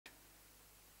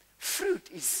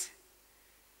is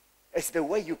the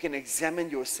way you can examine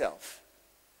yourself.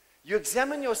 You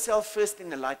examine yourself first in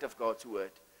the light of God's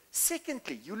word.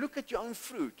 Secondly, you look at your own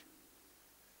fruit.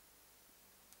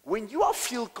 When you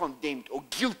feel condemned or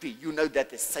guilty, you know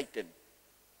that is Satan.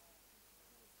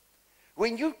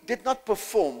 When you did not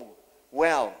perform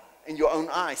well in your own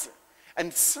eyes,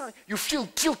 and so you feel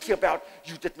guilty about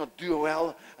you did not do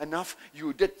well enough,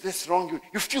 you did this wrong,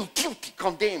 you feel guilty,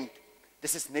 condemned.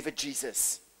 This is never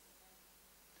Jesus.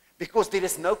 Because there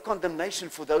is no condemnation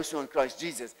for those who are in Christ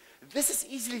Jesus. This is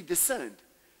easily discerned.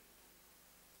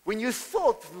 When you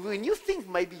think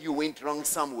maybe you went wrong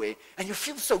somewhere and you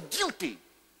feel so guilty,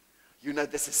 you know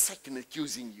this is Satan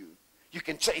accusing you. You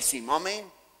can chase him, amen?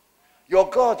 Your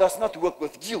God does not work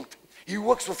with guilt. He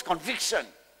works with conviction.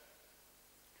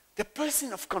 The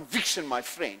person of conviction, my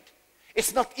friend,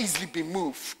 is not easily be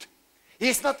moved. He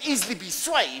is not easily be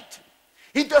swayed.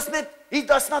 He does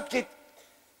not get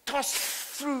tossed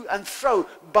through and fro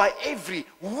by every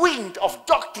wind of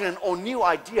doctrine or new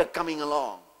idea coming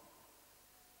along.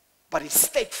 But he's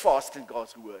steadfast in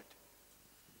God's word.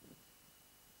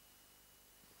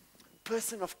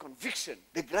 Person of conviction,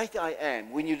 the great I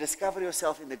am. When you discover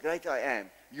yourself in the great I am,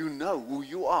 you know who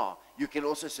you are. You can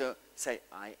also say,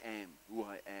 I am who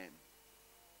I am.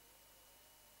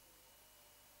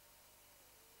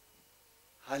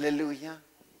 Hallelujah.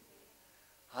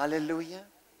 Hallelujah.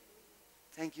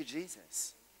 Thank you,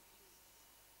 Jesus.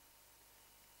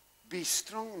 Be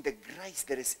strong in the grace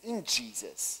that is in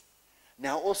Jesus.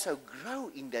 Now also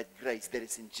grow in that grace that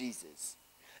is in Jesus.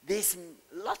 There's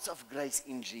lots of grace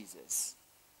in Jesus.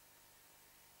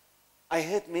 I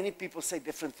heard many people say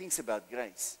different things about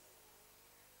grace.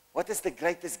 What is the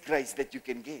greatest grace that you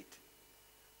can get?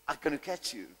 I'm going to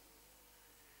catch you.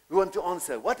 We want to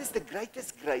answer. What is the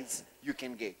greatest grace you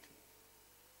can get?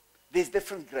 There's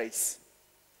different grace.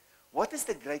 What is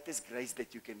the greatest grace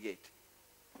that you can get?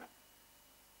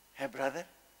 Hey, brother?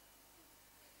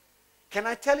 Can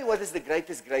I tell you what is the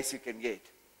greatest grace you can get?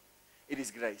 It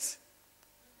is grace.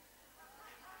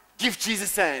 Give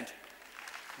Jesus a hand.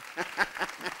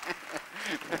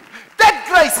 That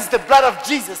grace is the blood of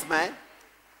Jesus, man.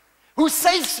 Who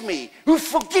saves me, who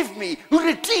forgives me, who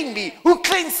redeemed me, who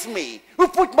cleansed me, who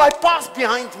put my past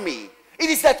behind me. It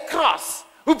is that cross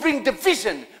who brings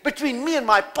division between me and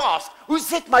my past, who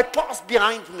set my past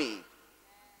behind me.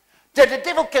 That the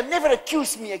devil can never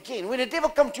accuse me again. When the devil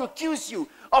comes to accuse you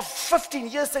of 15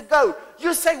 years ago,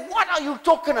 you say, what are you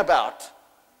talking about?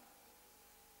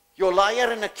 Your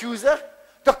liar and accuser.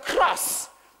 The cross,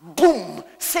 boom,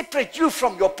 separate you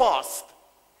from your past.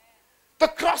 The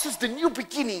cross is the new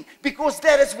beginning, because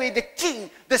that is where the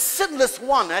King, the sinless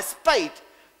one, has paid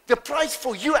the price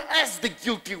for you as the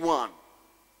guilty one.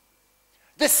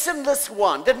 The sinless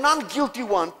one, the non-guilty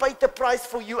one, paid the price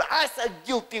for you as a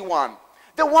guilty one.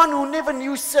 The one who never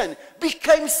knew sin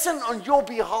became sin on your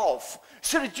behalf,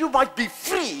 so that you might be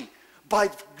free by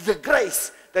the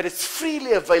grace that is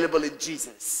freely available in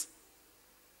Jesus.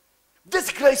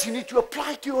 This grace you need to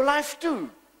apply to your life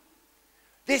too.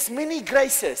 There's many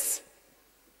graces.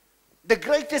 The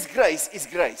greatest grace is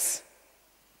grace.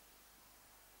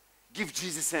 Give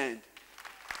Jesus a hand.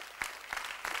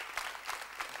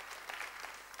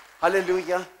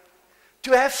 Hallelujah.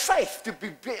 To have faith, to be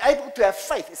able to have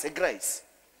faith is a grace.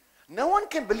 No one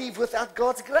can believe without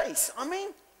God's grace. Amen.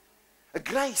 A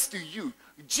grace to you.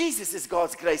 Jesus is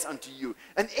God's grace unto you,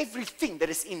 and everything that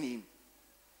is in him.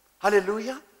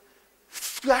 Hallelujah.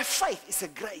 To have faith is a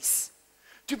grace.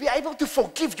 To be able to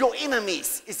forgive your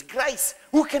enemies is grace.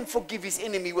 Who can forgive his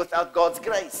enemy without God's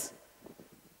grace?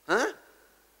 Huh?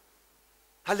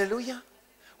 Hallelujah.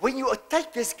 When you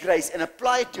take this grace and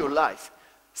apply it to your life,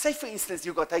 say for instance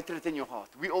you got hatred in your heart.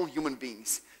 We're all human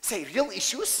beings. Say real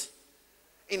issues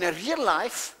in a real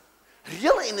life,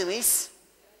 real enemies.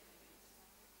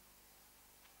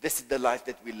 This is the life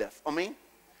that we live. Amen.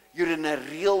 You're in a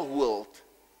real world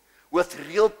with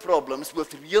real problems,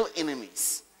 with real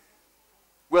enemies,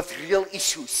 with real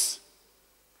issues.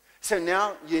 So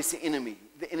now there's the enemy.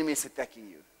 The enemy is attacking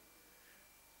you.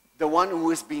 The one who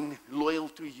has been loyal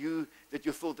to you, that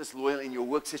you thought is loyal in your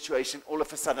work situation, all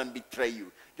of a sudden betray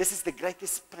you. This is the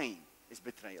greatest pain, is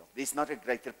betrayal. There's not a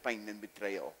greater pain than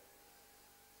betrayal.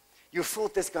 You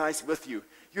thought this guy's with you.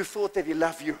 You thought that he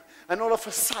loved you. And all of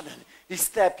a sudden, he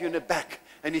stabbed you in the back.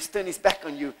 And he's turned his back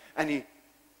on you. And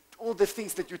all the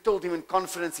things that you told him in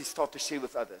confidence, he started to share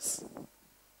with others.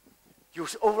 You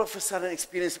all of a sudden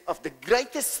experience of the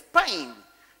greatest pain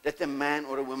that a man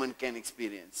or a woman can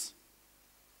experience.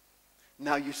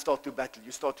 Now you start to battle.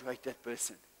 You start to hate that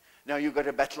person. Now you've got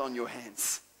a battle on your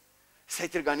hands. Say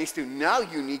to God, now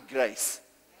you need grace.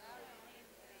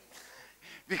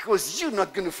 because you're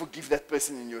not going to forgive that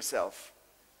person in yourself.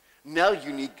 Now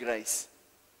you need grace.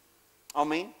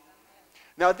 Amen?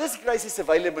 Now this grace is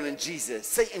available in Jesus.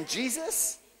 Say, in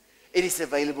Jesus, it is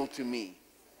available to me.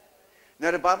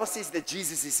 Now the Bible says that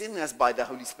Jesus is in us by the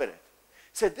Holy Spirit.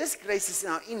 So this grace is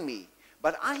now in me.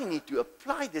 But I need to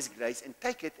apply this grace and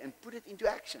take it and put it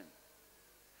into action.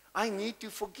 I need to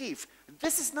forgive.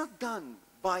 This is not done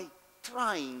by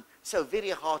trying so very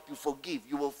hard to forgive.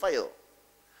 You will fail.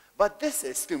 But this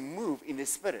is to move in the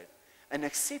Spirit and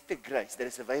accept the grace that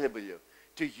is available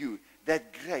to you.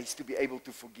 That grace to be able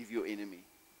to forgive your enemy.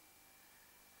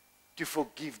 To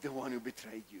forgive the one who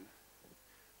betrayed you.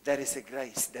 That is a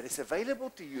grace that is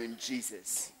available to you in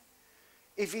Jesus.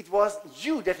 If it was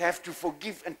you that have to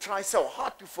forgive and try so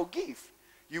hard to forgive,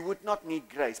 you would not need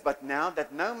grace. But now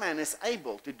that no man is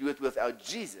able to do it without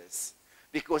Jesus,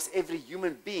 because every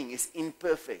human being is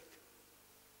imperfect,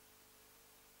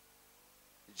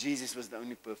 Jesus was the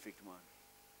only perfect one.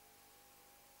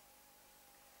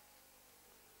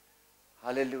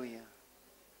 Hallelujah.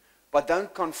 But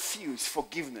don't confuse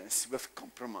forgiveness with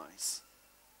compromise.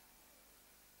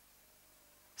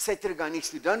 Say to the guy next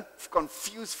to you, don't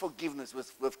confuse forgiveness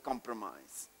with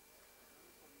compromise.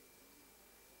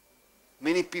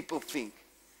 Many people think,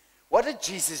 what did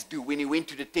Jesus do when he went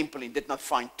to the temple and did not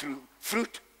find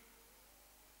fruit?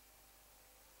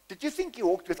 Did you think he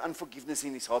walked with unforgiveness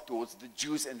in his heart towards the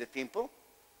Jews and the temple?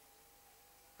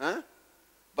 Huh?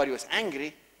 But he was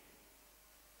angry.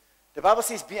 The Bible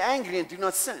says, be angry and do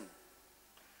not sin.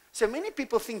 So many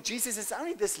people think Jesus is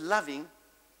only this loving,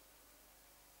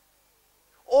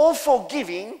 all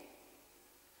forgiving,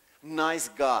 nice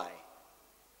guy.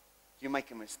 You make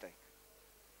a mistake.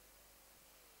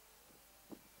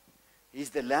 He's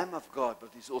the Lamb of God, but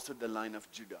he's also the Lion of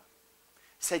Judah.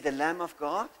 Say the Lamb of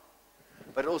God,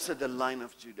 but also the Lion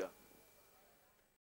of Judah.